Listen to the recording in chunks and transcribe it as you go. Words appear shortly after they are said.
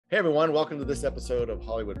Hey everyone, welcome to this episode of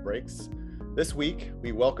Hollywood Breaks. This week,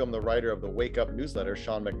 we welcome the writer of the Wake Up newsletter,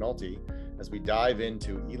 Sean McNulty, as we dive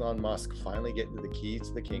into Elon Musk finally getting to the keys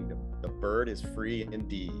to the kingdom. The bird is free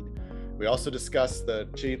indeed. We also discuss the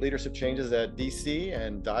leadership changes at DC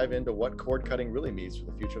and dive into what cord cutting really means for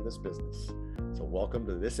the future of this business. So welcome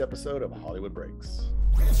to this episode of Hollywood Breaks.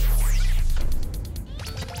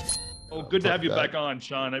 Oh, good to have you back on,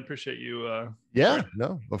 Sean. I appreciate you.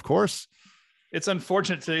 No, of course. It's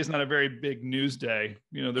unfortunate today's not a very big news day.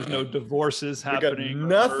 You know, there's no divorces happening. We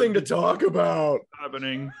got nothing to talk about.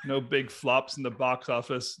 Happening. No big flops in the box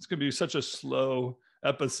office. It's going to be such a slow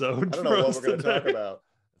episode. I don't know what we're going to talk about.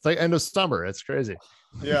 It's like end of summer. It's crazy.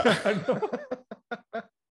 Yeah.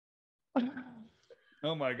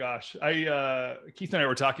 Oh my gosh. Keith and I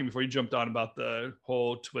were talking before you jumped on about the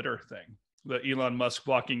whole Twitter thing. The Elon Musk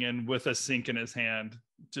walking in with a sink in his hand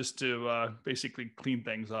just to basically clean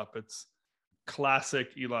things up. It's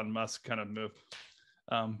classic Elon Musk kind of move.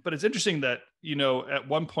 But it's interesting that, you know, at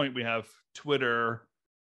one point we have Twitter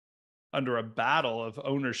under a battle of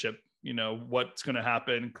ownership, you know, what's going to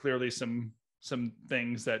happen. Clearly some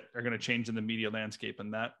things that are going to change in the media landscape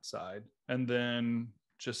on that side. And then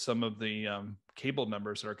just some of the cable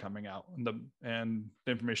numbers that are coming out and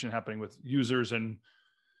the information happening with users and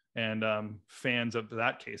fans of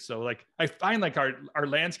that case. So like, I find like our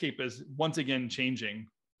landscape is once again changing.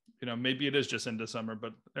 You know, maybe it is just into summer,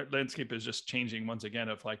 but our landscape is just changing once again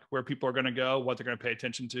of like where people are going to go, what they're going to pay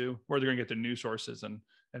attention to, where they're going to get their news sources and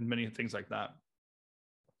many things like that.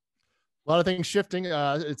 A lot of things shifting.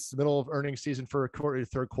 It's the middle of earnings season for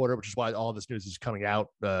third quarter, which is why all this news is coming out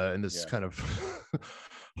in this kind of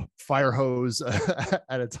fire hose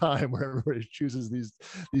at a time where everybody chooses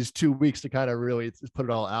these 2 weeks to kind of really put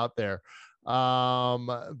it all out there.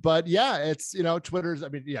 But yeah, it's, you know, Twitter's, I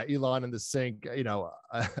mean, yeah, Elon and the sink, you know,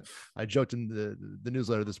 I joked in the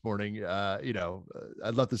newsletter this morning, you know,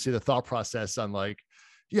 I'd love to see the thought process on like,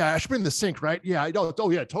 yeah, I should bring the sink, right? Yeah, I don't. Oh,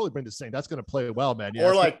 yeah, totally bring the sink. That's going to play well, man. Yeah,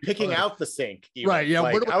 or like picking out the sink. Even. Right. Yeah.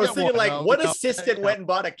 Like, I was thinking, like, what assistant went and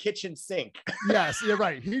bought a kitchen sink? Yes. Yeah.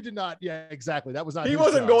 Right. He did not. Yeah. Exactly. That was not. He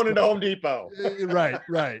wasn't going into Home Depot. Right.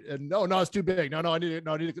 Right. And no, it's too big. No, I need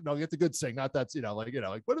to get the good sink. Not that's, you know, like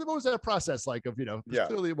what was that process like of, you know,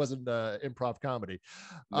 clearly it wasn't improv comedy.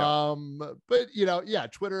 No. But you know, yeah,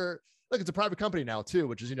 Twitter. Look, it's a private company now too,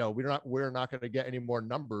 which is, you know, we're not going to get any more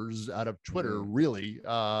numbers out of Twitter really in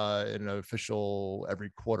an official every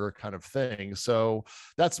quarter kind of thing. So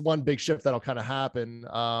that's one big shift that'll kind of happen.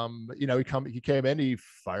 You know, he came in, he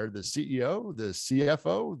fired the CEO, the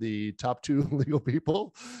CFO, the top two legal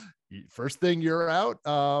people. First thing you're out.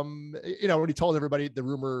 You know, when he told everybody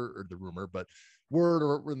but word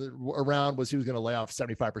around was he was going to lay off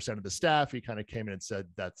 75% of the staff. He kind of came in and said,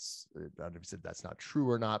 I don't know if he said that's not true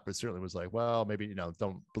or not, but certainly was like, well, maybe, you know,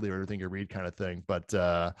 don't believe everything you read kind of thing. But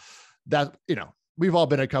that, you know, we've all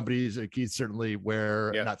been at companies, Keith, certainly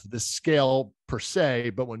where not to this scale per se,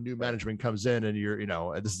 but when new management comes in and you're, you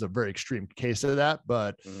know, this is a very extreme case of that,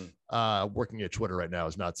 but working at Twitter right now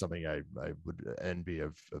is not something I would envy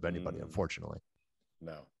of anybody, unfortunately.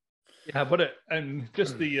 No. Yeah, and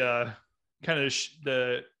just the kind of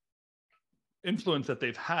the influence that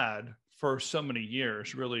they've had for so many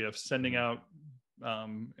years, really, of sending out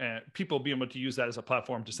and people being able to use that as a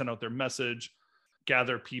platform to send out their message,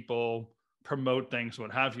 gather people, promote things,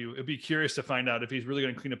 what have you. It'd be curious to find out if he's really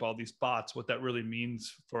going to clean up all these bots, what that really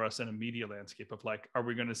means for us in a media landscape of like, are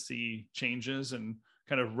we going to see changes and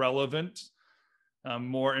kind of relevant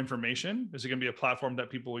more information? Is it going to be a platform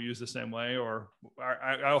that people will use the same way? Or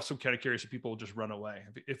I also kind of curious if people will just run away.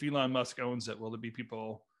 If Elon Musk owns it, will there be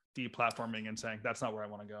people deplatforming and saying, that's not where I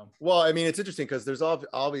want to go? Well, I mean, it's interesting because there's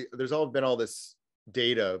been all this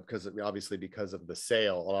data because of the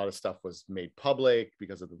sale. A lot of stuff was made public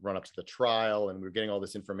because of the run up to the trial. And we were getting all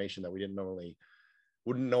this information that we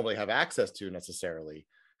wouldn't normally have access to necessarily.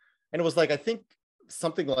 And it was like, I think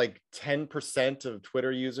something like 10% of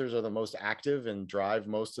Twitter users are the most active and drive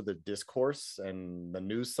most of the discourse and the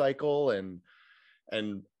news cycle. And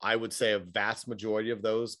I would say a vast majority of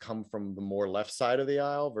those come from the more left side of the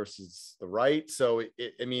aisle versus the right. So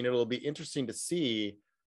it'll be interesting to see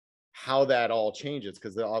how that all changes,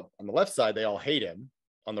 because on the left side, they all hate him.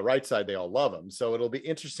 On the right side, they all love him. So it'll be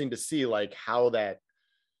interesting to see like how that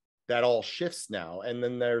all shifts now. And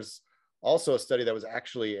then there's also a study that was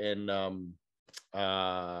actually in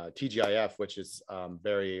TGIF, which is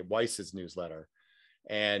Barry Weiss's newsletter,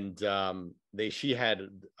 and she had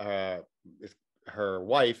her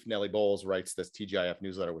wife Nellie Bowles writes this TGIF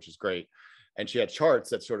newsletter, which is great, and she had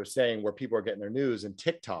charts that sort of saying where people are getting their news, and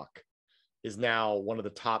TikTok is now one of the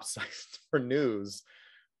top sites for news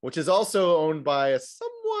which is also owned by a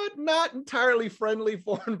somewhat not entirely friendly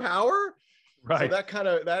foreign power. Right. So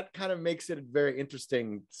that kind of makes it very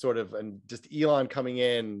interesting, sort of, and just Elon coming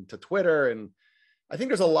in to Twitter. And I think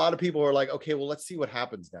there's a lot of people who are like, okay, well, let's see what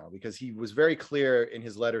happens now, because he was very clear in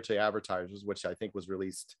his letter to advertisers, which I think was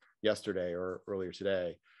released yesterday or earlier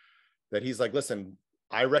today, that he's like, listen,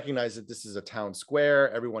 I recognize that this is a town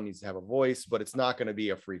square. Everyone needs to have a voice, but it's not going to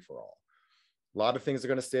be a free for all. A lot of things are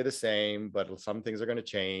going to stay the same, but some things are going to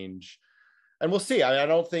change. And we'll see. I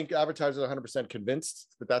don't think advertisers are 100%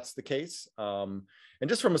 convinced that that's the case. And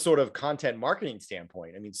just from a sort of content marketing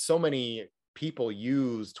standpoint, I mean, so many people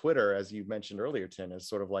use Twitter, as you mentioned earlier, Tim, as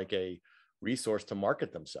sort of like a resource to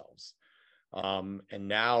market themselves. And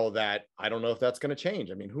now that, I don't know if that's going to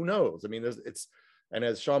change. I mean, who knows? I mean, and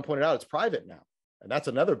as Sean pointed out, it's private now. And that's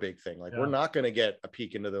another big thing. Like, we're not going to get a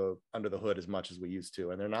peek into under the hood as much as we used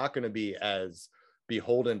to. And they're not going to be as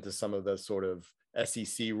beholden to some of the sort of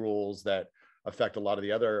SEC rules that affect a lot of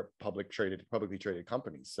the other publicly traded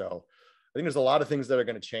companies. So I think there's a lot of things that are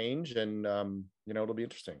going to change, and it'll be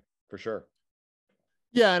interesting for sure.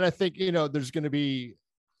 Yeah, and I think there's going to be,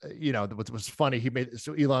 what was funny,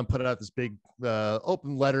 Elon put out this big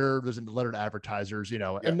open letter. There's a letter to advertisers,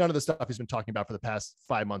 and none of the stuff he's been talking about for the past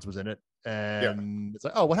 5 months was in it. And it's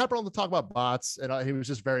like, oh, what happened on the talk about bots? And he was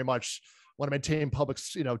just very much want to maintain public,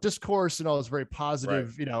 discourse, and all this very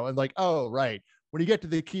positive, and like, oh, right. When you get to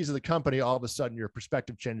the keys of the company, all of a sudden your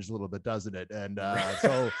perspective changes a little bit, doesn't it? And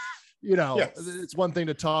so, it's one thing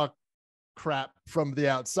to talk crap from the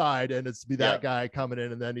outside, and it's to be that guy coming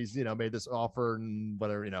in, and then he's made this offer and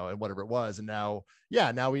whatever, and whatever it was, and now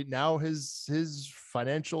his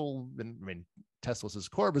financial, and I mean, Tesla's his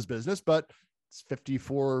core of his business, but it's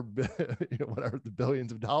 54 whatever the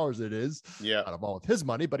billions of dollars it is out of all of his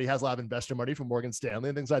money, but he has a lot of investor money from Morgan Stanley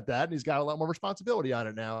and things like that, and he's got a lot more responsibility on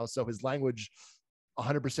it now. So his language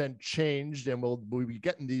 100% changed, and we'll be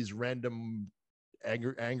getting these random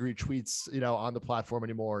angry tweets on the platform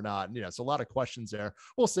anymore or not. And so a lot of questions there.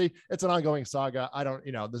 We'll see. It's an ongoing saga. I don't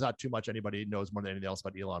there's not too much anybody knows more than anything else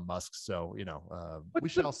about Elon Musk, so we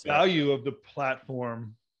shall see. Value of the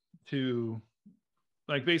platform to,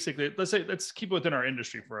 like, basically, let's keep it within our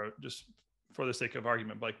industry for the sake of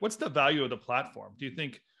argument. Like, what's the value of the platform? Do you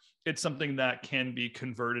think it's something that can be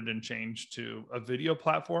converted and changed to a video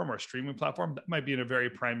platform or a streaming platform? That might be in a very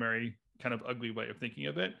primary kind of ugly way of thinking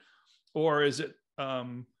of it. Or is it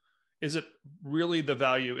really the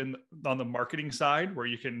value on the marketing side, where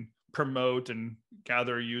you can promote and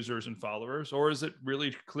gather users and followers? Or is it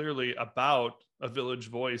really clearly about a village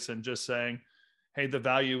voice and just saying, hey, the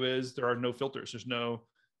value is there are no filters, there's no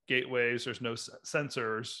gateways, there's no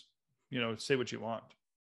censors, say what you want?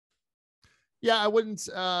 Yeah, I wouldn't,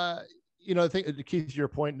 I think, Keith, to your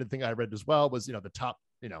point, and the thing I read as well was, the top,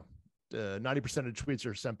 90% of tweets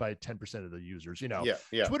are sent by 10% of the users,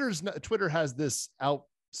 Twitter has this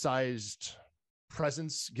outsized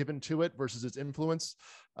presence given to it versus its influence.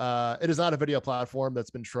 It is not a video platform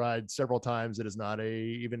that's been tried several times. It is not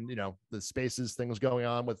even the Spaces things going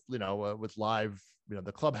on with with live,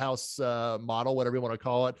 the Clubhouse model, whatever you want to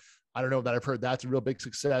call it. I don't know that I've heard that's a real big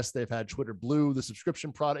success. They've had Twitter Blue, the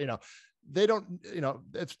subscription product. They don't,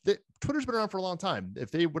 Twitter's been around for a long time.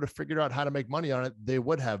 If they would have figured out how to make money on it, they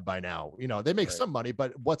would have by now. They make some money,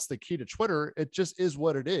 but what's the key to Twitter? It just is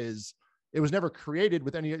what it is. It was never created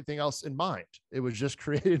with anything else in mind. It was just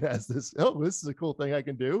created as this is a cool thing I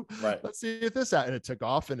can do. Right. Let's see if this out. And it took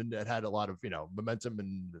off, and it had a lot of, momentum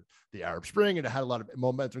in the Arab Spring, and it had a lot of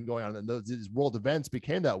momentum going on. And these world events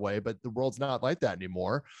became that way, but the world's not like that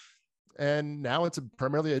anymore. And now it's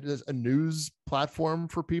primarily a news platform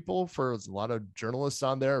for people. There's a lot of journalists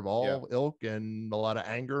on there of all ilk, and a lot of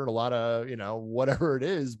anger, and a lot of, whatever it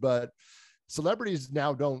is. But celebrities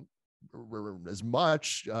now don't as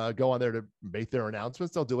much go on there to make their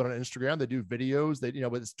announcements. They'll do it on Instagram. They do videos.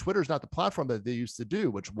 But Twitter's not the platform that they used to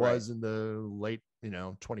do, which was in the late,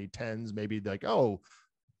 2010s, maybe like, oh,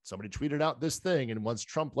 somebody tweeted out this thing. And once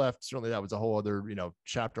Trump left, certainly that was a whole other,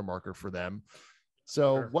 chapter marker for them.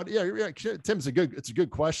 So Tim's it's a good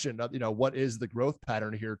question. What is the growth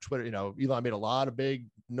pattern here? Twitter, Elon made a lot of big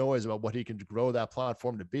noise about what he can grow that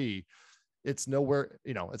platform to be. It's nowhere,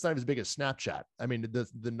 it's not even as big as Snapchat. I mean,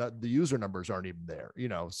 the user numbers aren't even there,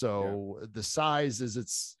 so the size is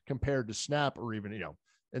it's compared to Snap, or even,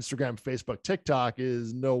 Instagram, Facebook, TikTok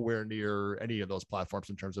is nowhere near any of those platforms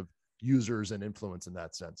in terms of users and influence in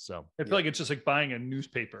that sense. So I feel like it's just like buying a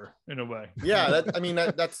newspaper in a way. Yeah,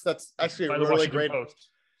 that's actually a really great.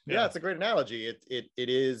 Yeah, it's a great analogy. It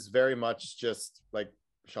is very much just like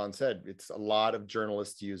Sean said. It's a lot of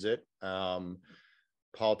journalists use it.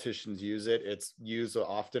 Politicians use it. It's used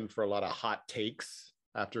often for a lot of hot takes.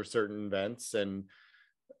 after certain events. And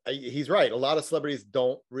he's right. A lot of celebrities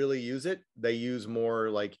don't really use it. They use more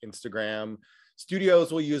like Instagram.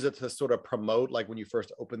 Studios will use it to sort of promote, like when you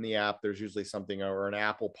first open the app, there's usually something or an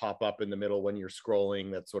app will pop up in the middle when you're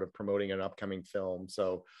scrolling that's sort of promoting an upcoming film.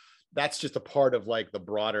 So that's just a part of like the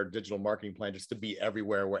broader digital marketing plan, just to be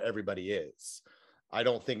everywhere where everybody is. I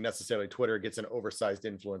don't think necessarily Twitter gets an oversized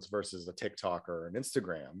influence versus a TikTok or an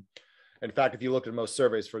Instagram. In fact, if you look at most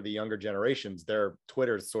surveys for the younger generations, their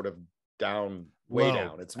Twitter is sort of down, way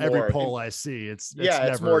down. It's more, every poll I see, it's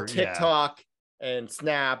more TikTok and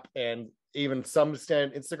Snap and even some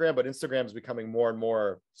extent Instagram, but Instagram is becoming more and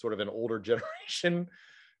more sort of an older generation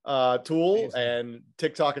tool, and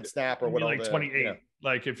TikTok and Snap are what like 28. You know,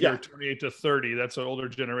 like if you're 28 to 30, that's an older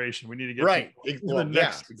generation. We need to get right. Well,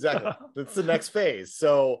 next. Exactly. That's the next phase.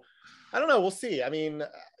 So I don't know. We'll see. I mean,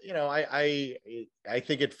 you know, I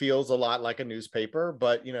think it feels a lot like a newspaper,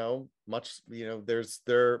 but you know, much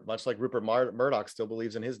like Rupert Murdoch still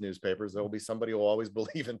believes in his newspapers. There will be somebody who will always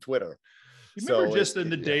believe in Twitter. You remember just in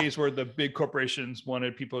the days where the big corporations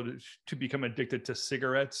wanted people to become addicted to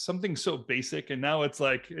cigarettes, something so basic, and now it's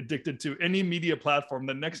like addicted to any media platform.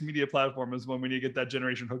 The next media platform is when we need to get that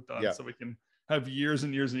generation hooked on, so we can have years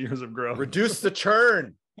and years and years of growth. Reduce the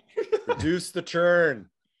churn. Reduce the churn.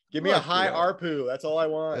 Give me a high ARPU. That's all I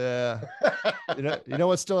want. Yeah. you know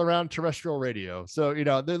what's still around? Terrestrial radio. So, you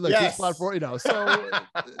know, this platform, you know, so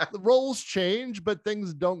the roles change, but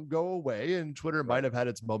things don't go away. And Twitter might have had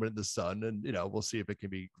its moment in the sun, and, you know, we'll see if it can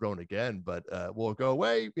be grown again, but will it go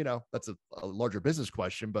away? You know, that's a larger business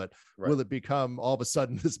question, but will it become all of a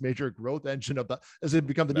sudden this major growth engine has it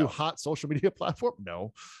become the new hot social media platform?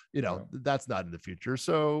 No, you know, that's not in the future.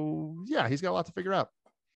 So yeah, he's got a lot to figure out.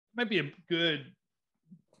 Might be a good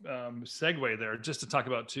segue there just to talk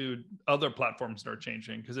about two other platforms that are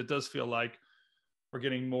changing, because it does feel like we're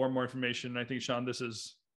getting more and more information. I think, Sean, this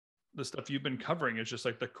is the stuff you've been covering, is just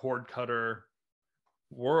like the cord cutter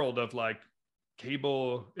world of like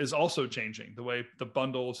cable is also changing the way the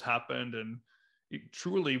bundles happened, and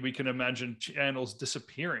truly we can imagine channels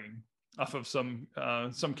disappearing off of some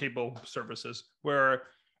cable services where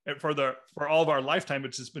for all of our lifetime,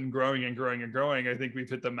 it's just been growing and growing and growing. I think we've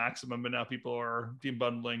hit the maximum, but now people are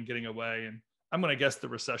debundling, getting away. And I'm going to guess the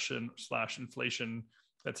recession/inflation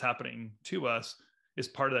that's happening to us is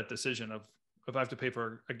part of that decision of if I have to pay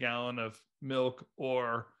for a gallon of milk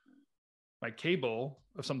or my cable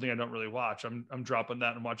of something I don't really watch, I'm dropping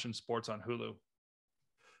that and watching sports on Hulu.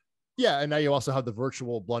 Yeah, and now you also have the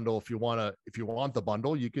virtual bundle. If you want the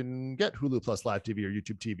bundle, you can get Hulu Plus Live TV or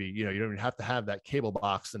YouTube TV. You know, you don't even have to have that cable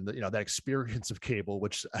box and that experience of cable,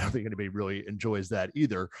 which I don't think anybody really enjoys that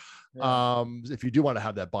either. Yeah. If you do want to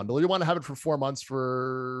have that bundle, you want to have it for 4 months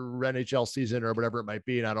for NHL season or whatever it might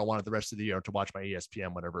be, and I don't want it the rest of the year to watch my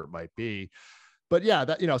ESPN, whatever it might be. But yeah,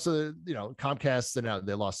 Comcast, and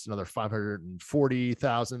they lost another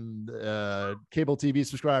 540,000 cable TV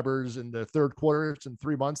subscribers in the third quarter. It's in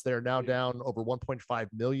 3 months. They're now down over 1.5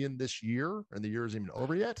 million this year, and the year isn't even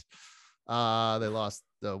over yet. They lost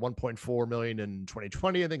 1.4 million in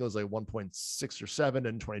 2020. I think it was like 1.6 or 7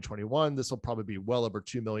 in 2021. This will probably be well over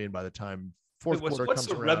 2 million by the time fourth quarter comes around. What's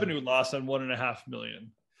the revenue loss on 1.5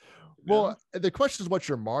 million? Well, the question is, what's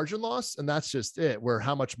your margin loss? And that's just it, where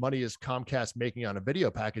how much money is Comcast making on a video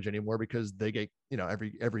package anymore, because they get,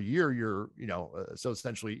 every year so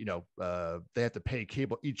essentially, they have to pay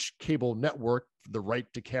each cable network the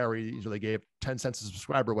right to carry. So they gave 10 cents a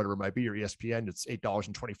subscriber, whatever it might be, or ESPN, it's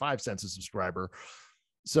 $8.25 a subscriber.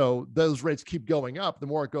 So those rates keep going up. The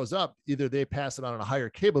more it goes up, either they pass it on a higher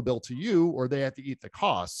cable bill to you, or they have to eat the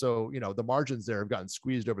cost. So, the margins there have gotten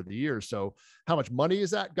squeezed over the years. So how much money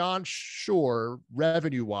is that gone? Sure,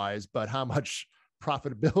 revenue wise, but how much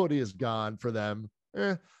profitability is gone for them?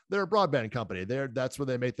 They're a broadband company. That's where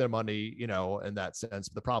they make their money, in that sense.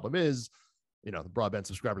 But the problem is, the broadband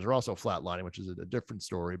subscribers are also flatlining, which is a different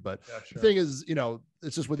story. But the thing is,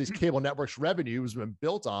 it's just what these cable networks revenue has been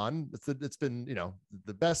built on. It's been,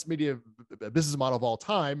 the best media business model of all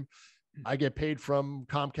time. I get paid from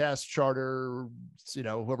Comcast, Charter,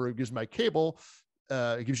 whoever gives my cable,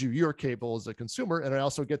 it gives you your cable as a consumer. And I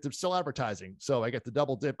also get to sell advertising. So I get the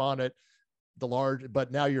double dip on it.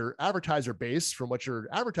 But now your advertiser base from what you're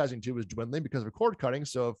advertising to is dwindling because of cord cutting.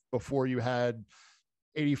 So if before you had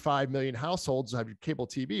 85 million households have your cable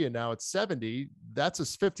TV, and now it's 70,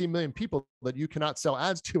 that's 15 million people that you cannot sell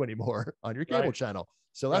ads to anymore on your cable channel.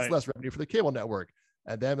 So that's less revenue for the cable network.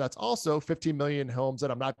 And then that's also 15 million homes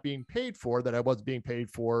that I'm not being paid for that I was being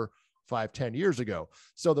paid for 5-10 years ago.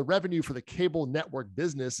 So the revenue for the cable network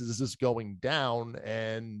business is just going down,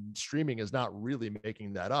 and streaming is not really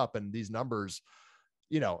making that up. And these numbers,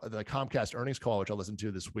 the Comcast earnings call, which I listened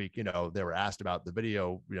to this week, they were asked about the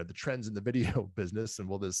video, the trends in the video business. And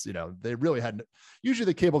will this, they really hadn't, usually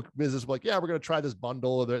the cable business was like, yeah, we're going to try this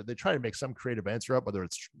bundle. They try to make some creative answer up, whether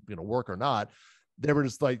it's going to work or not. They were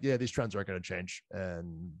just like, yeah, these trends aren't going to change.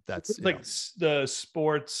 And that's like the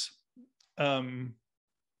sports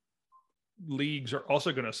leagues are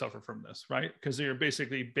also going to suffer from this, right? Because they're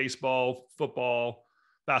basically baseball, football,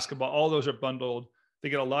 basketball, all those are bundled. They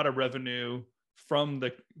get a lot of revenue from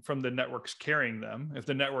the networks carrying them. If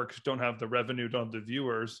the networks don't have the revenue, don't have the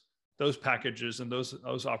viewers, those packages and those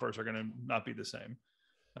offers are going to not be the same.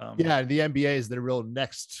 And the NBA is the real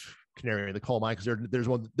next canary in the coal mine, because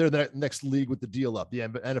they're the next league with the deal up. The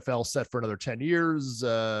NFL set for another 10 years.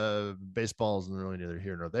 Baseball isn't really neither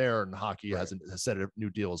here nor there, and hockey has set a new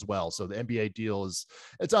deal as well. So the NBA deal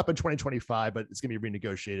it's up in 2025, but it's going to be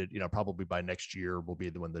renegotiated. Probably by next year will be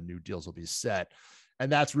when the new deals will be set. And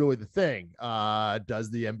that's really the thing. Does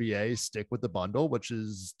the NBA stick with the bundle, which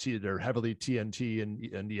is they're heavily TNT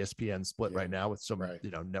and ESPN split right now with some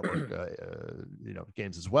network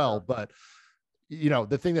games as well. But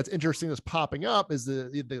the thing that's interesting that's popping up is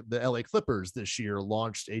the LA Clippers this year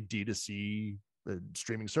launched a D2C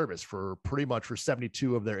streaming service for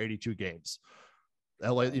 72 of their 82 games.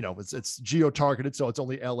 LA, it's geo-targeted, so it's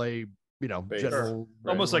only LA, general,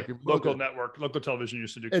 almost like local television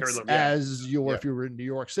used to do. If you were in New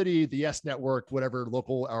York City, the S Network, whatever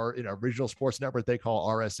local or regional sports network they call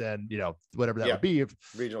RSN, whatever that would be.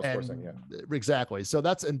 Regional sports thing, exactly. So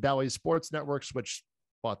that's in Bally Sports Networks, which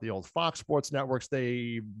bought the old Fox Sports networks.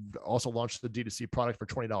 They also launched the D2C product for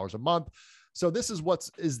 $20 a month. So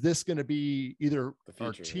is this going to be either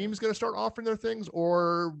our teams going to start offering their things,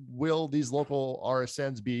 or will these local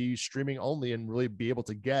RSNs be streaming only and really be able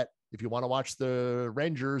to get, if you want to watch the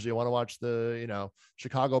Rangers, you want to watch the,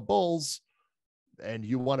 Chicago Bulls, and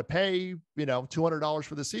you want to pay, $200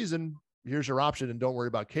 for the season, here's your option, and don't worry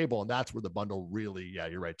about cable. And that's where the bundle really,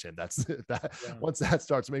 you're right, Tim. That's that. Yeah. Once that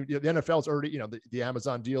starts, maybe the NFL's already, the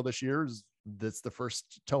Amazon deal this year that's the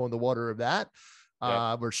first toe in the water of that.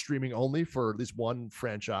 We're streaming only for at least one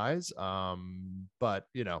franchise. But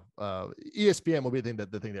ESPN will be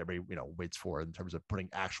the thing that everybody, waits for in terms of putting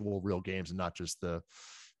actual real games and not just the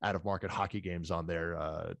out of market hockey games on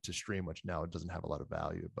there to stream, which now it doesn't have a lot of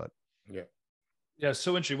value. But yeah,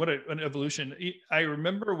 so interesting. What an evolution. I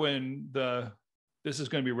remember when this is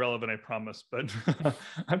going to be relevant, I promise, but I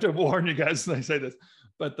have to warn you guys when I say this,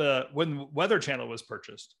 but when Weather Channel was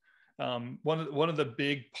purchased, one of the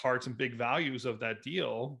big parts and big values of that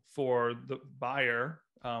deal for the buyer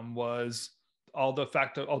was all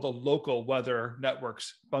the local weather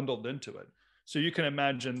networks bundled into it. So you can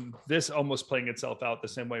imagine this almost playing itself out the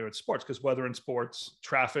same way with sports, because weather and sports,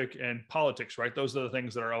 traffic and politics, right? Those are the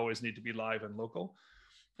things that always need to be live and local.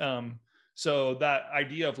 So that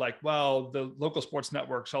idea of like, well, the local sports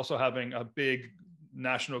networks also having a big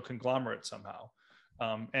national conglomerate somehow.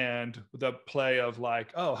 And the play of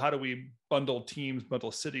like, oh, how do we bundle teams,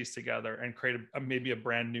 bundle cities together and create maybe a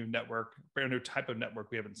brand new network, brand new type of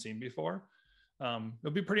network we haven't seen before.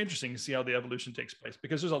 It'll be pretty interesting to see how the evolution takes place,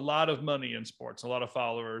 because there's a lot of money in sports, a lot of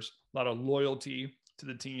followers, a lot of loyalty to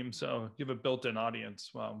the team. So you have a built-in audience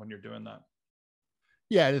when you're doing that.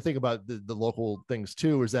 Yeah. And the thing about the local things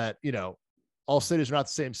too, is that, all cities are not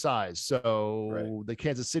the same size. So the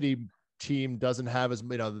Kansas City team doesn't have as,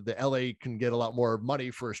 the LA can get a lot more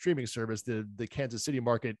money for a streaming service. The Kansas City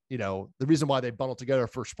market, the reason why they bundle together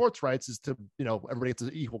for sports rights is to, everybody gets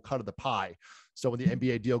an equal cut of the pie. So when the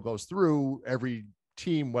NBA deal goes through, every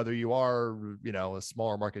team, whether you are, a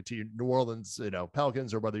smaller market team, New Orleans,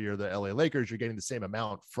 Pelicans, or whether you're the LA Lakers, you're getting the same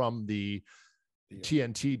amount from the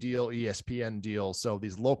TNT deal, ESPN deal. So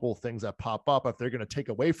these local things that pop up, if they're going to take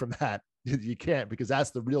away from that, you can't, because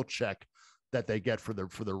that's the real check that they get for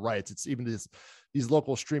the rights. It's even these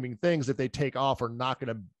local streaming things, if they take off, are not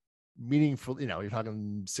going to meaningful, you're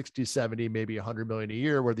talking 60, 70, maybe 100 million a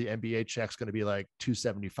year, where the NBA check's going to be like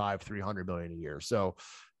 275, 300 million a year. So,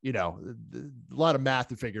 a lot of math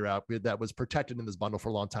to figure out that was protected in this bundle for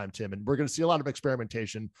a long time, Tim. And we're going to see a lot of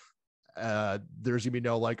experimentation. There's going to be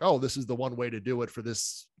no like, oh, this is the one way to do it for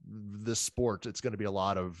this sport. It's going to be a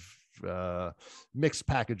lot of mixed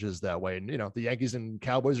packages that way. And, the Yankees and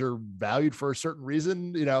Cowboys are valued for a certain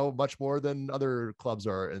reason, much more than other clubs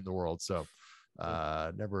are in the world. So,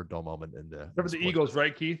 never a dull moment in the Eagles,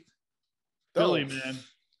 right, Keith? Philly, man.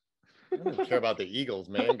 I don't care about the Eagles,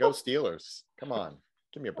 man. Go Steelers. Come on,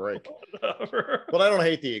 give me a break. But I don't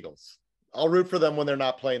hate the Eagles. I'll root for them when they're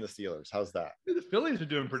not playing the Steelers. How's that? The Phillies are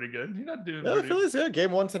doing pretty good. You're not doing the Phillies,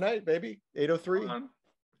 game 1 tonight, baby. 8:03.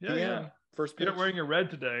 Yeah. first pitch. You're not wearing your red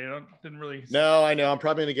today. Didn't really. No, I know. I'm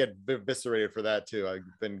probably going to get eviscerated for that too. I've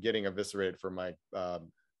been getting eviscerated for my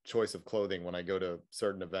choice of clothing when I go to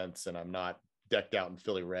certain events and I'm not decked out in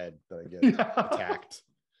Philly red, that I get attacked.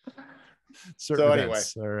 Certain anyway,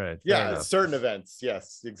 events. All right. Yeah, certain events.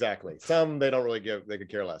 Yes, exactly. Some they don't really give, they could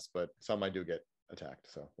care less, but some I do get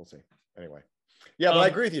attacked. So we'll see. Anyway. Yeah, but I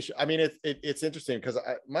agree with you. I mean, it's interesting because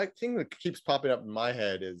my thing that keeps popping up in my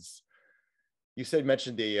head is you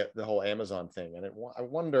mentioned the whole Amazon thing. And I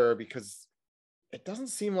wonder because it doesn't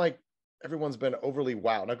seem like everyone's been overly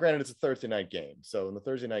wow. Now, granted, it's a Thursday night game. So in the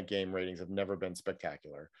Thursday night game, ratings have never been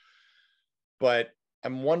spectacular. But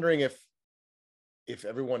I'm wondering if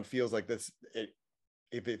everyone feels like this,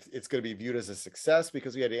 if it's going to be viewed as a success,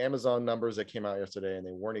 because we had the Amazon numbers that came out yesterday and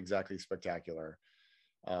they weren't exactly spectacular.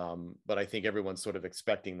 But I think everyone's sort of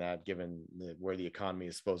expecting that, given where the economy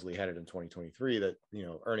is supposedly headed in 2023, that,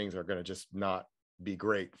 earnings are going to just not be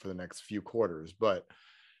great for the next few quarters. But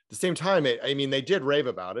at the same time, they did rave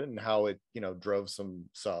about it and how it, drove some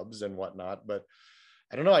subs and whatnot. But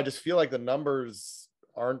I don't know. I just feel like the numbers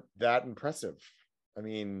aren't that impressive. I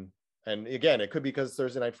mean, and again, it could be because it's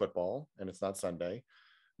Thursday night football and it's not Sunday.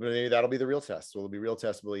 But maybe that'll be the real test. Will it be real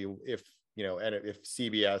test? If if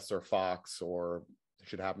CBS or Fox or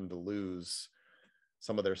should happen to lose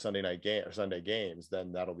some of their Sunday night game or Sunday games,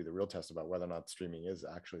 then that'll be the real test about whether or not streaming is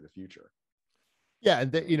actually the future. Yeah,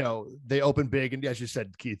 and they open big, and as you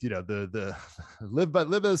said, Keith, the live by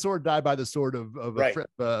the sword, die by the sword of right.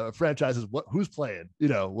 Franchises. Who's playing?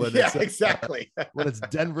 When exactly. When it's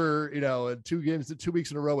Denver, and 2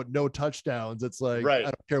 weeks in a row with no touchdowns, it's like, right.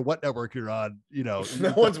 I don't care what network you're on. No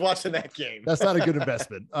one's watching that game. That's not a good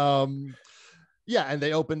investment. Yeah, and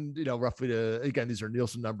they opened, roughly again, these are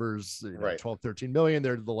Nielsen numbers, right. 12, 13 million.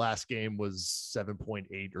 The last game was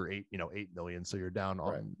 7.8 or 8 million. So you're down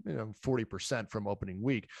on, 40% from opening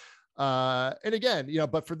week. And again,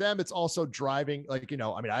 but for them, it's also driving, I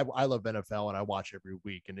love NFL and I watch every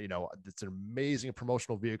week, and, it's an amazing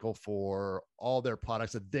promotional vehicle for all their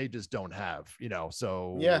products that they just don't have,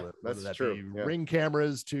 so yeah, that's true. Ring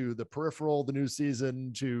cameras to the peripheral, the new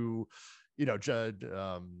season to,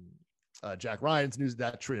 Jack Ryan's news,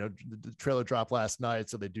 that the trailer dropped last night.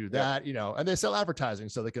 So they do that, and they sell advertising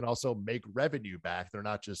so they can also make revenue back. They're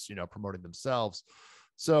not just, promoting themselves.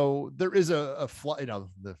 So there is a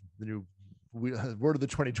the new word of the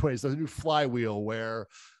 2020s, so the new flywheel where,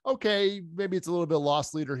 okay, maybe it's a little bit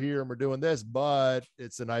loss leader here and we're doing this, but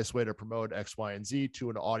it's a nice way to promote X, Y, and Z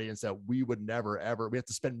to an audience that we would never, ever, we have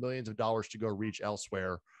to spend millions of dollars to go reach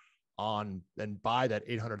elsewhere on and buy that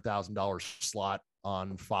 $800,000 slot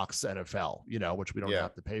on Fox NFL, which we don't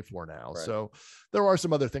have to pay for now. Right. So there are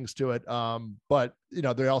some other things to it. But,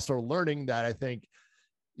 they're also learning that I think,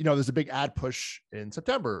 there's a big ad push in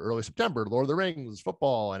early September, Lord of the Rings,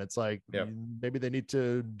 football. And it's like, maybe they need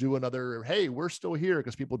to do another, hey, we're still here,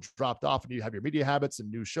 because people dropped off and you have your media habits and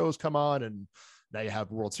new shows come on. And now you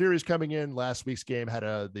have World Series coming in. Last week's game had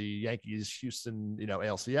the Yankees Houston,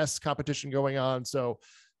 ALCS competition going on. So,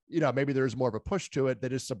 maybe there's more of a push to it. They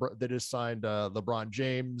just signed LeBron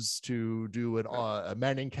James to do a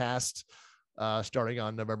Manning cast starting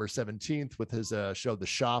on November 17th with his show, The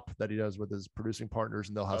Shop, that he does with his producing partners,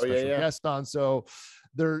 and they'll have special guests on. So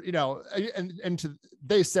they're,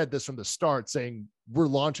 they said this from the start, saying we're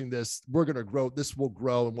launching this, we're going to grow, this will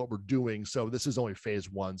grow in what we're doing. So this is only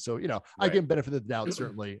phase 1. So, I give benefit of the doubt,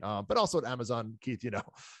 certainly. But also at Amazon, Keith,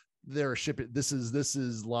 they're shipping, this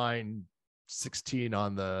is line 16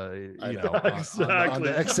 on the on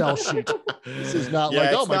the Excel sheet. This is not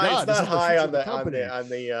oh my God, it's not high on the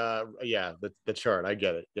chart. I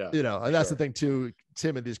get it. Yeah, and that's the thing too,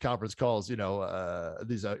 Tim, in these conference calls,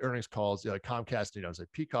 these earnings calls, Comcast, it's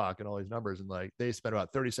like Peacock and all these numbers, and like they spend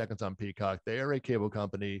about 30 seconds on Peacock. They are a cable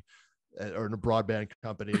company or a broadband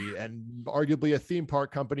company and arguably a theme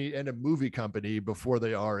park company and a movie company before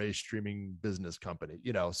they are a streaming business company,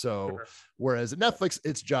 so whereas at Netflix,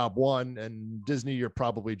 it's job 1, and Disney, you're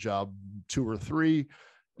probably job 2 or 3,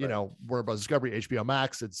 where about Discovery, HBO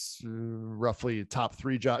Max, it's roughly top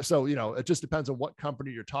 3 jobs. So, it just depends on what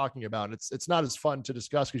company you're talking about. It's not as fun to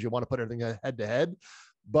discuss because you want to put everything head to head,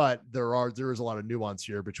 but there is a lot of nuance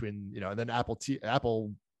here between, and then Apple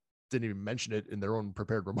didn't even mention it in their own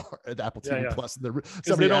prepared remark at Apple TV Plus. And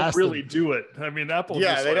they don't really do it. I mean, Apple.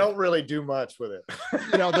 Yeah, they don't really do much with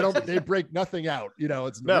it. They break nothing out.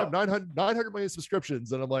 It's 900 million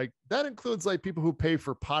subscriptions, and I'm like, that includes like people who pay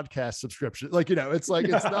for podcast subscriptions. It's like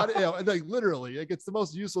it's not like literally, like it's the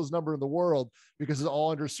most useless number in the world because it's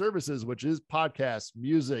all under services, which is podcasts,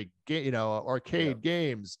 music, arcade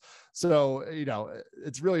games. So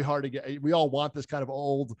it's really hard to get. We all want this kind of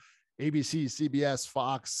old ABC, CBS,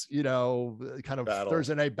 Fox, you know, kind of battle.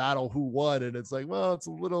 Thursday night battle, who won. And it's like, well, it's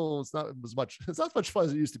not much fun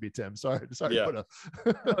as it used to be, Tim. Sorry Yeah. to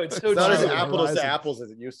put No, it's It's not as true. apples to apples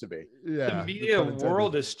as it used to be. Yeah, The media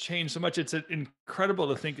world has changed so much. It's incredible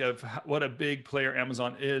to think of what a big player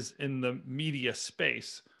Amazon is in the media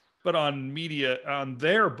space. But on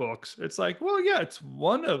their books, it's like, well, yeah, it's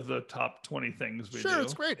one of the top 20 things we do. Sure,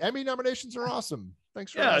 it's great. Emmy nominations are awesome.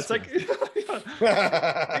 Thanks for asking. It's like,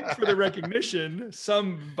 thanks for the recognition.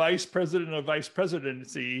 Some vice president of vice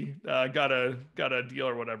presidency got a deal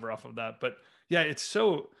or whatever off of that. But yeah, it's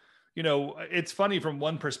so, it's funny from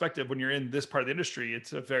one perspective. When you're in this part of the industry,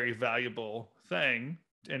 it's a very valuable thing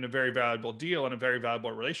and a very valuable deal and a very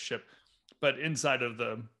valuable relationship. But inside of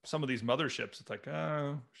some of these motherships, it's like,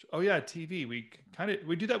 oh yeah, TV.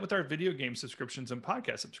 We do that with our video game subscriptions and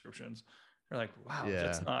podcast subscriptions. You're like, wow,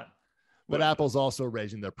 that's not. But Apple's also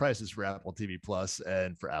raising their prices for Apple TV Plus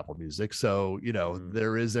and for Apple Music. So,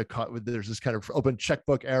 there's this kind of open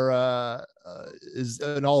checkbook era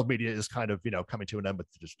and all of media is kind of, coming to an end with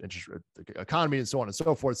just interest rate, the economy and so on and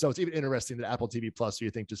so forth. So it's even interesting that Apple TV Plus, you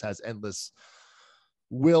think, just has endless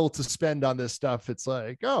will to spend on this stuff. It's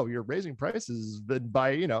like, oh, you're raising prices by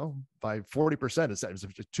 40%. It's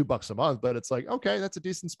 $2 a month, but it's like, okay, that's a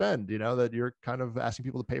decent spend, that you're kind of asking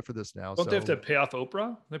people to pay for this now. Don't they have to pay off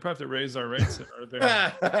Oprah? They probably have to raise our rates.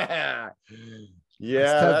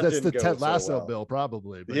 Yeah, that's the Ted Lasso bill,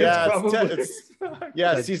 probably. But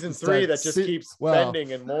it's season 3 that just keeps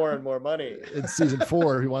spending and more money. In season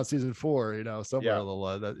 4, he wants season 4, somewhere a little.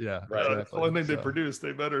 Right. Exactly. The only thing they produce,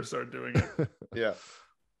 they better start doing it. Yeah.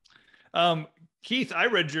 Keith, I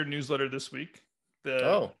read your newsletter this week.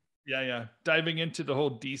 Diving into the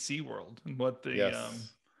whole DC world and what the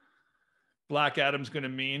Black Adam's going to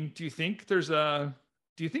mean. Do you think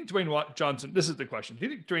Dwayne Johnson, this is the question, do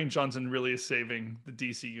you think Dwayne Johnson really is saving the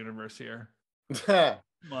DC universe here? Come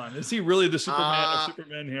on, is he really the Superman of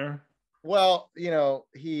Superman here? Well,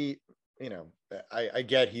 I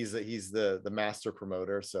get he's the master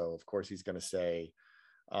promoter, so of course he's going to say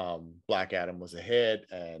Black Adam was a hit,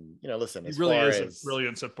 and listen, he really is a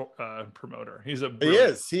brilliant promoter. He's a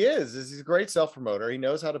he is he's a great self promoter. He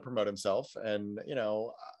knows how to promote himself, and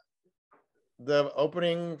the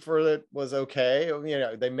opening for it was okay.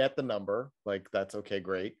 They met the number, like that's okay,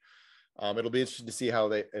 great. It'll be interesting to see how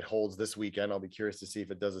it holds this weekend. I'll be curious to see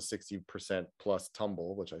if it does a 60% plus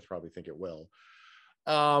tumble, which I probably think it will.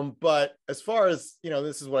 But as far as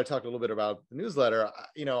this is what I talked a little bit about the newsletter.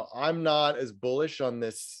 I'm not as bullish on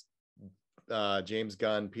this James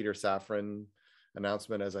Gunn, Peter Safran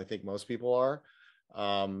announcement as I think most people are,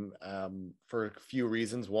 for a few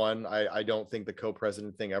reasons. One, I don't think the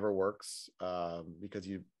co-president thing ever works, because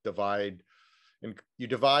you divide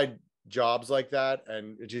jobs like that,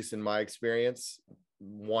 and just in my experience,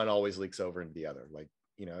 one always leaks over into the other. Like,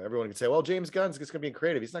 everyone can say, well, James Gunn's just going to be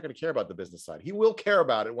creative. He's not going to care about the business side. He will care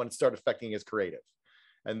about it when it starts affecting his creative.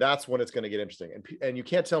 And that's when it's going to get interesting. And you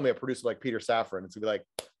can't tell me a producer like Peter Safran, it's going to be like,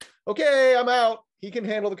 okay, I'm out. He can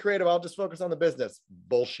handle the creative. I'll just focus on the business.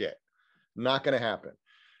 Bullshit. Not going to happen.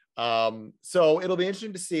 So it'll be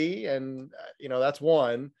interesting to see. And, that's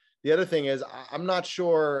one. The other thing is, I'm not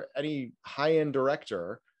sure any high-end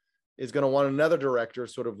director is going to want another director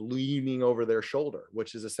sort of leaning over their shoulder,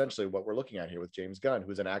 which is essentially what we're looking at here with James Gunn,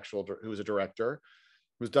 who's a director,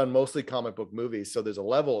 who's done mostly comic book movies. So there's a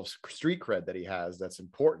level of street cred that he has that's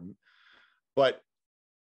important, but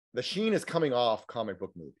the sheen is coming off comic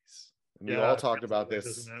book movies. And we all talked about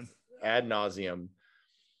this ad nauseum.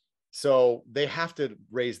 So they have to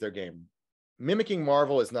raise their game. Mimicking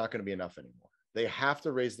Marvel is not going to be enough anymore. They have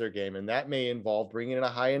to raise their game, and that may involve bringing in a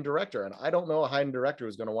high-end director. And I don't know a high-end director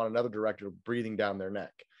who's going to want another director breathing down their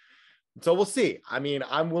neck. So we'll see. I mean,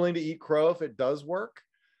 I'm willing to eat crow if it does work.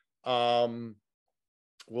 We'll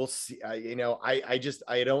see.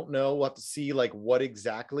 I don't know what to see, like what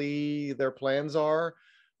exactly their plans are.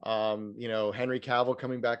 Henry Cavill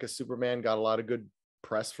coming back as Superman got a lot of good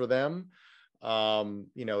press for them.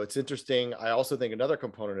 It's interesting. I also think another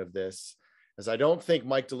component of this is I don't think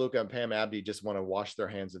Mike DeLuca and Pam Abdy just want to wash their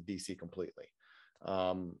hands of DC completely.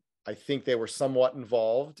 I think they were somewhat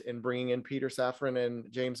involved in bringing in Peter Safran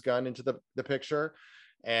and James Gunn into the picture.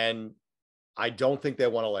 And I don't think they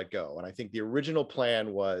want to let go. And I think the original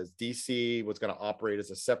plan was DC was going to operate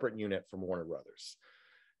as a separate unit from Warner Brothers.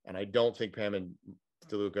 And I don't think Pam and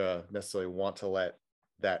DeLuca necessarily want to let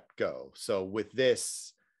that go. So with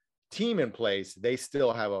this team in place, they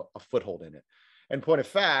still have a foothold in it. And point of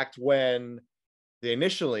fact, when they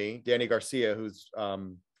initially, Danny Garcia, who's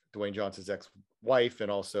Dwayne Johnson's ex-wife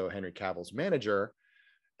and also Henry Cavill's manager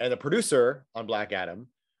and the producer on Black Adam,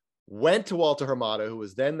 went to Walter Hamada, who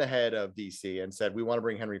was then the head of DC, and said, we want to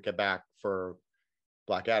bring Henry back for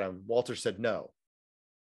Black Adam. Walter said no,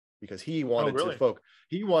 because he wanted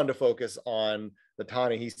to focus on the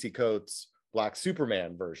Ta-Nehisi Coates Black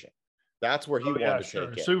Superman version. That's where he wanted to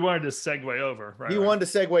take it. So he wanted to segue over, right? He wanted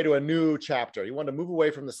to segue to a new chapter. He wanted to move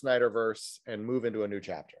away from the Snyderverse and move into a new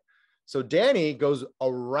chapter. So Danny goes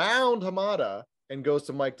around Hamada and goes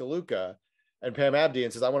to Mike DeLuca and Pam Abdi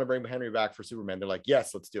and says, I want to bring Henry back for Superman. They're like,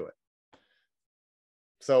 yes, let's do it.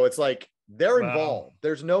 So it's like they're involved.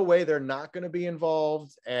 There's no way they're not going to be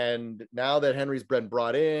involved. And now that Henry's been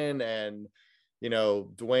brought in, and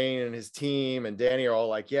Dwayne and his team and Danny are all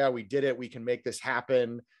like, yeah, we did it. We can make this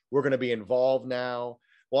happen. We're going to be involved now.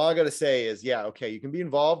 Well, all I got to say is, yeah, okay, you can be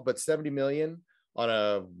involved, but 70 million on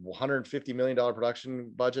a $150 million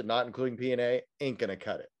production budget, not including P&A, ain't going to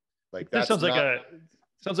cut it. Like that sounds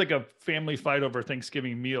like a family fight over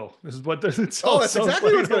Thanksgiving meal. This is what that's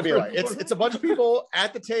exactly what it's going to be like. It's a bunch of people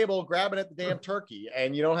at the table grabbing at the damn turkey,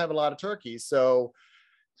 and you don't have a lot of turkey. So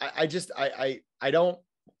I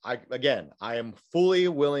am fully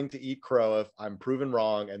willing to eat crow if I'm proven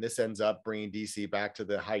wrong, and this ends up bringing DC back to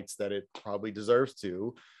the heights that it probably deserves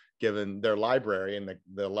to, given their library and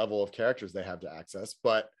the level of characters they have to access.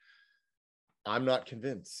 But I'm not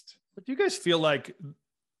convinced. But do you guys feel like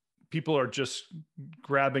people are just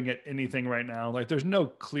grabbing at anything right now? Like there's no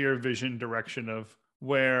clear vision direction of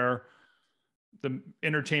where the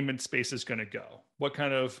entertainment space is going to go, what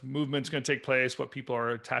kind of movement's going to take place, what people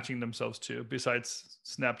are attaching themselves to besides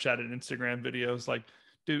Snapchat and Instagram videos. Like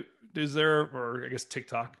is there, or I guess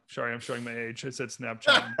TikTok, sorry, I'm showing my age. I said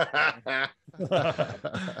Snapchat.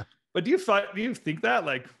 But do you think that,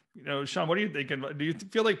 like, Sean, what are you thinking? Do you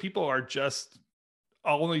feel like people are just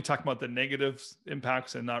only talking about the negative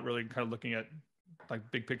impacts and not really kind of looking at like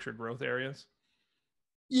big picture growth areas?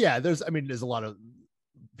 Yeah, there's a lot of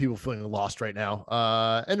people feeling lost right now.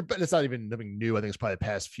 But it's not even nothing new. I think it's probably the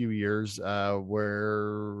past few years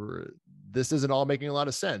where this isn't all making a lot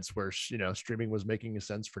of sense, where, streaming was making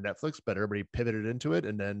sense for Netflix, but everybody pivoted into it.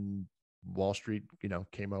 And then Wall Street,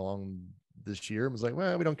 came along this year and was like,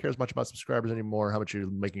 well, we don't care as much about subscribers anymore, how much you're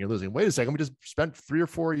making or losing. Wait a second, we just spent 3 or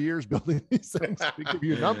 4 years building these things to give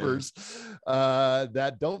you numbers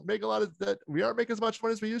that don't make a lot of, that we aren't making as much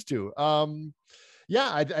money as we used to.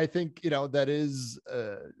 I think, that is,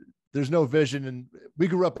 there's no vision, and we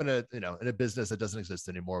grew up in a business that doesn't exist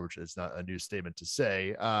anymore, which is not a new statement to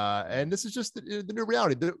say. And this is just the new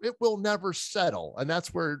reality. It will never settle. And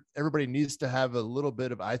that's where everybody needs to have a little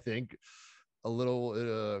bit of, I think, a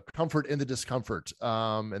little comfort in the discomfort,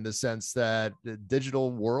 in the sense that the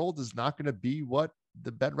digital world is not going to be what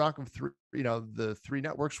the bedrock of the 3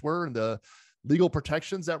 networks were, and the legal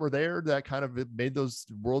protections that were there that kind of made those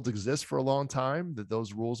worlds exist for a long time, that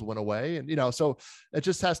those rules went away. And, so it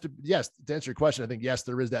just has to, yes, to answer your question, I think, yes,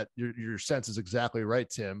 there is that. Your sense is exactly right,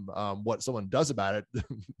 Tim. What someone does about it,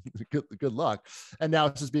 good luck. And now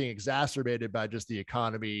it's just being exacerbated by just the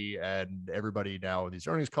economy and everybody now in these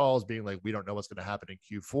earnings calls being like, we don't know what's going to happen in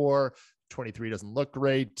Q4. 23 doesn't look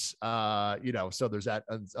great. So there's that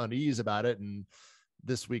unease about it. And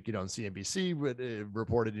this week, on CNBC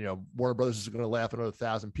reported, Warner Brothers is going to lay off another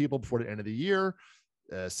 1,000 people before the end of the year.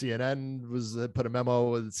 CNN put a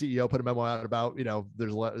memo, the CEO put a memo out about,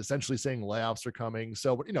 there's essentially saying layoffs are coming.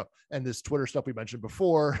 So, and this Twitter stuff we mentioned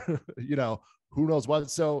before, who knows what.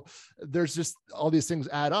 So there's just all these things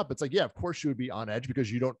add up. It's like, yeah, of course you would be on edge,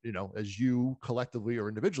 because you don't, as you collectively or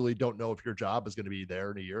individually don't know if your job is going to be there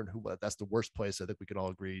in a year, and that's the worst place I think we can all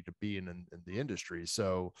agree to be in the industry.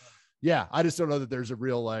 So yeah, I just don't know that there's a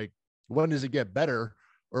real, like, when does it get better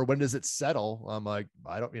or when does it settle? I'm like,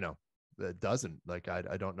 I don't, it doesn't, like,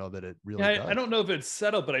 I don't know that it really does. I don't know if it's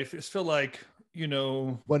settled, but I just feel like,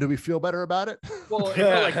 when do we feel better about it? Well, I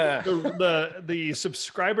feel like the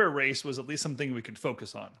subscriber race was at least something we could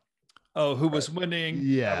focus on. Oh, who was winning?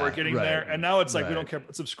 Yeah, we're getting there. And now it's like, we don't care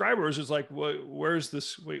about subscribers. It's like, where's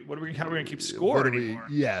this? Wait, how are we going to keep score anymore?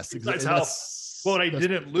 Yes, exactly. Well, I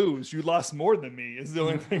didn't lose. You lost more than me is the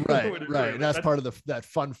only thing. Right. And that's part of that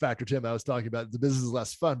fun factor, Tim, I was talking about. The business is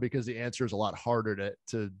less fun because the answer is a lot harder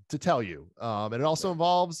to tell you. And it also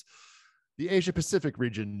involves the Asia Pacific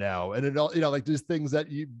region now. And it all, like there's things that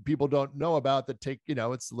people don't know about that take,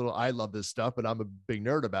 it's a little, I love this stuff, but I'm a big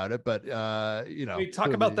nerd about it. But, we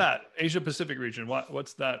talk about that Asia Pacific region.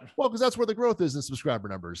 What's that? Well, because that's where the growth is in subscriber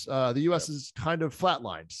numbers. The US is kind of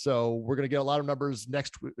flatlined. So we're going to get a lot of numbers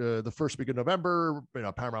the first week of November,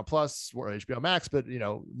 Paramount Plus or HBO Max, but,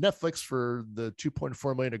 Netflix, for the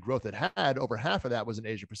 2.4 million of growth it had, over half of that was in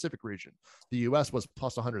Asia Pacific region. The US was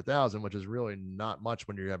plus 100,000, which is really not much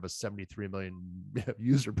when you have a 73 million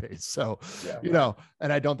user base. So, Yeah, you know,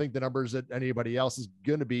 and I don't think the numbers that anybody else is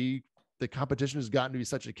going to be. The competition has gotten to be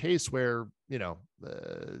such a case where, you know,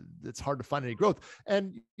 it's hard to find any growth.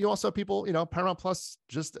 And you also have people, you know, Paramount Plus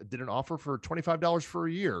just did an offer for $25 for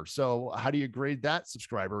a year. So how do you grade that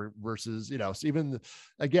subscriber versus, you know, so even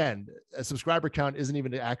again, a subscriber count isn't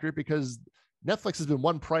even accurate because Netflix has been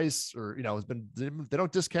one price, or, you know, has been, they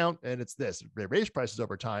don't discount, and it's this, they raise prices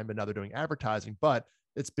over time and now they're doing advertising, but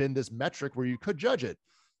it's been this metric where you could judge it.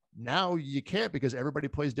 Now you can't, because everybody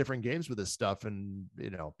plays different games with this stuff, and, you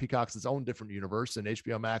know, Peacock's its own different universe, and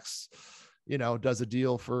HBO Max, you know, does a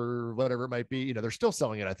deal for whatever it might be. You know, they're still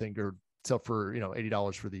selling it, I think, or sell for, you know,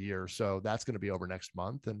 $80 for the year. So that's going to be over next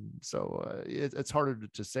month. And so it's harder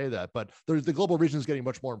to say that, but the global region is getting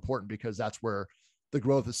much more important because that's where the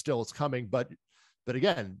growth is coming. But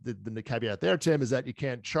again, the caveat there, Tim, is that you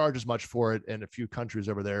can't charge as much for it in a few countries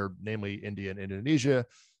over there, namely India and Indonesia,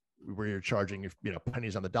 where you're charging, you know,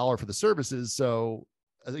 pennies on the dollar for the services. So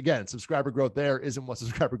again, subscriber growth there isn't what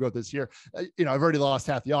subscriber growth is here. You know, I've already lost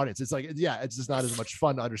half the audience. It's like, yeah, it's just not as much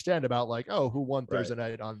fun to understand about, like, oh, who won Thursday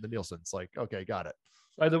night on the Nielsen? It's like, okay, got it.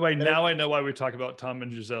 By the way, now I know why we talk about Tom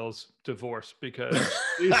and Giselle's divorce, because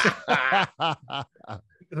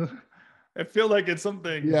I feel like it's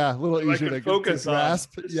something, a little easier to focus on.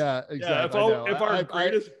 Grasp. Yeah, exactly. Yeah, if our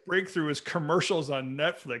greatest breakthrough is commercials on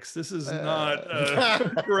Netflix, this is not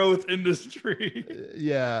a growth industry.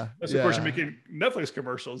 Yeah. Unless, of course, you're making Netflix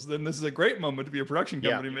commercials, then this is a great moment to be a production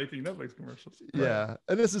company making Netflix commercials. Yeah,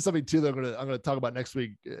 and this is something too that I'm going to talk about next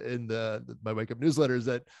week in my Wake Up newsletter, is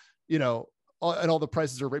that, you know, all the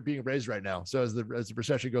prices are being raised right now. So as the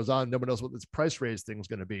recession goes on, no one knows what this price raise thing is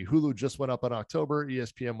going to be. Hulu just went up in October.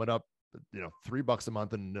 ESPN went up, you know, $3 a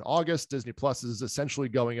month in August. Disney Plus is essentially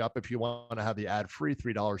going up if you want to have the ad-free,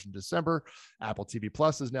 $3 in December. Apple TV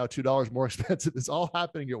Plus is now $2 more expensive. It's all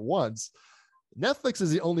happening at once. Netflix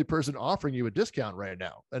is the only person offering you a discount right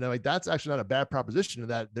now. And I'm like, that's actually not a bad proposition, in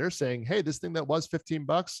that they're saying, hey, this thing that was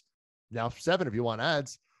 $15, now $7 if you want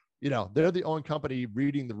ads. You know, they're the only company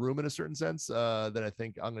reading the room in a certain sense, that I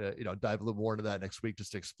think I'm going to, you know, dive a little more into that next week,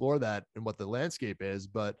 just to explore that and what the landscape is.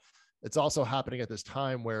 But it's also happening at this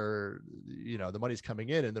time where, you know, the money's coming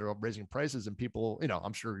in and they're raising prices, and people, you know,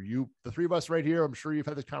 I'm sure the three of us right here, I'm sure you've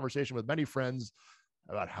had this conversation with many friends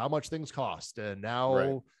about how much things cost. And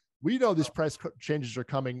now we know these price changes are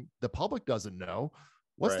coming. The public doesn't know.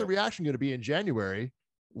 What's the reaction going to be in January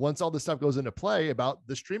once all this stuff goes into play about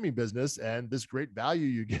the streaming business and this great value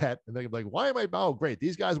you get? And they're like, why am I, oh, great,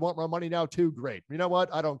 these guys want my money now too. Great. You know what?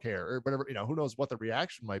 I don't care, or whatever, you know, who knows what the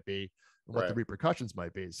reaction might be and what the repercussions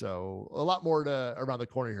might be. So a lot more around the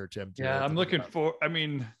corner here, Tim. Yeah, I'm looking for, I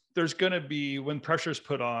mean, there's going to be, when pressure's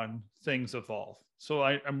put on, things evolve. So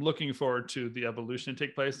I'm looking forward to the evolution to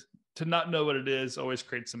take place. To not know what it is always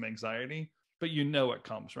creates some anxiety, but you know it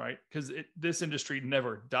comes, right? Because this industry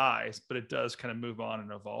never dies, but it does kind of move on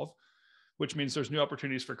and evolve, which means there's new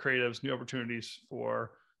opportunities for creatives, new opportunities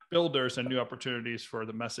for builders, and new opportunities for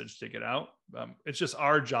the message to get out. It's just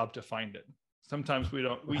our job to find it. Sometimes we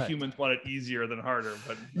humans want it easier than harder,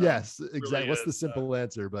 but yes, exactly. Really What's the simple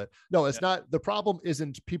answer? But no, it's not. The problem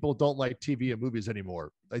isn't people don't like TV and movies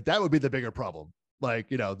anymore. Like, that would be the bigger problem.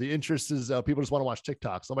 Like, you know, the interest is people just want to watch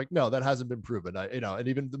TikToks. I'm like, no, that hasn't been proven. You know, and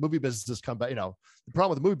even the movie businesses come back. You know, the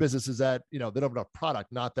problem with the movie business is that, you know, they don't have enough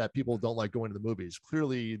product, not that people don't like going to the movies.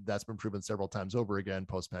 Clearly, that's been proven several times over again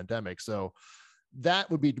post-pandemic. So that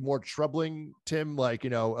would be more troubling, Tim, like,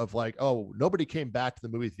 you know, of like, oh, nobody came back to the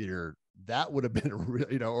movie theater. That would have been,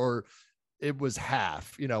 you know, or it was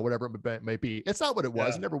half, you know, whatever it might be. It's not what it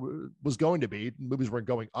was. It never was going to be. Movies weren't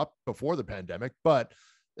going up before the pandemic, but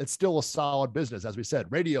it's still a solid business. As we said,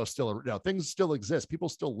 radio still, you know, things still exist. People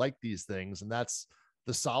still like these things. And that's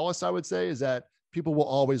the solace, I would say, is that people will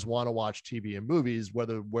always want to watch TV and movies, where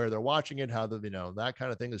they're watching it, how you know, that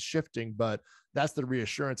kind of thing is shifting. But that's the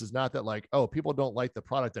reassurance, is not that like, oh, people don't like the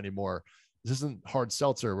product anymore. This isn't hard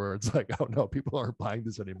seltzer where it's like, oh no, people aren't buying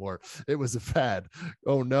this anymore. It was a fad.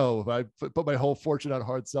 Oh no, if I put my whole fortune on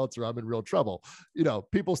hard seltzer, I'm in real trouble. You know,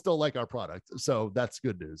 people still like our product. So that's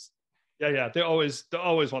good news. Yeah. They always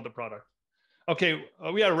want the product. Okay,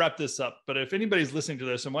 we got to wrap this up. But if anybody's listening to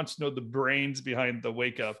this and wants to know the brains behind the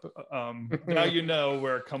Wake Up, now you know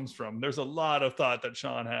where it comes from. There's a lot of thought that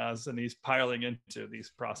Sean has, and he's piling into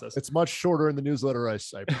these processes. It's much shorter in the newsletter, I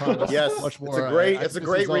promise. Yes, much more. It's a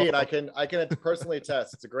great read. I can personally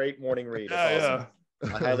attest. It's a great morning read. Yeah.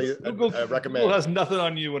 I highly recommend. Google has nothing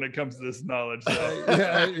on you when it comes to this knowledge. So.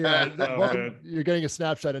 Welcome, you're getting a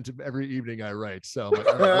snapshot into every evening I write. So I'm like,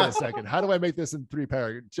 all right, wait a second. How do I make this in 3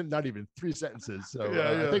 paragraphs? Not even 3 sentences. So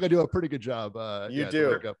I think I do a pretty good job. You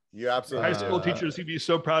do. You absolutely High school teachers would be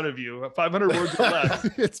so proud of you. 500 words or less.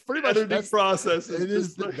 It's pretty much editing process. It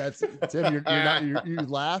is. That's Tim. You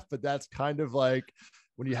laugh, but that's kind of like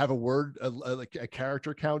when you have a word, like a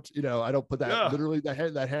character count. I don't put that literally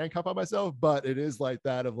that handcuff on myself, but it is like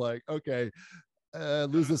that of like, okay,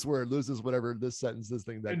 lose this word, lose this whatever, this sentence, this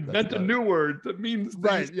thing. Invent a new word that means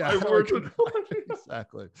right. Yeah. Words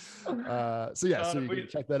Exactly. So you can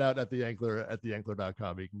check that out at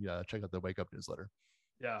theankler.com. You can check out the Wake Up newsletter.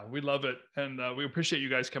 Yeah, we love it. And we appreciate you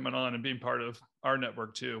guys coming on and being part of our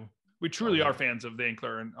network too. We truly are fans of the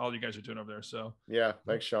Ankler and all you guys are doing over there. So yeah,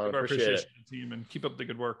 thanks, Sean. Appreciate it. Team, and keep up the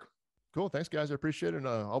good work. Cool. Thanks, guys. I appreciate it. And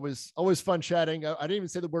always fun chatting. I didn't even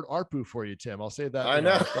say the word ARPU for you, Tim. I'll say that. I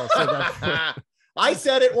know. I'll say that I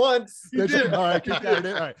said it once. You did. All right, keep that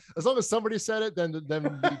in. All right. As long as somebody said it, then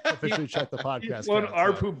we officially check the podcast. One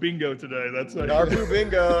ARPU bingo today. That's an ARPU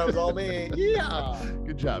bingo. That was all me. Yeah.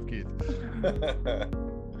 Good job, Keith.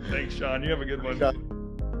 Thanks, Sean. You have a good one.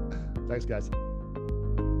 Thanks, guys.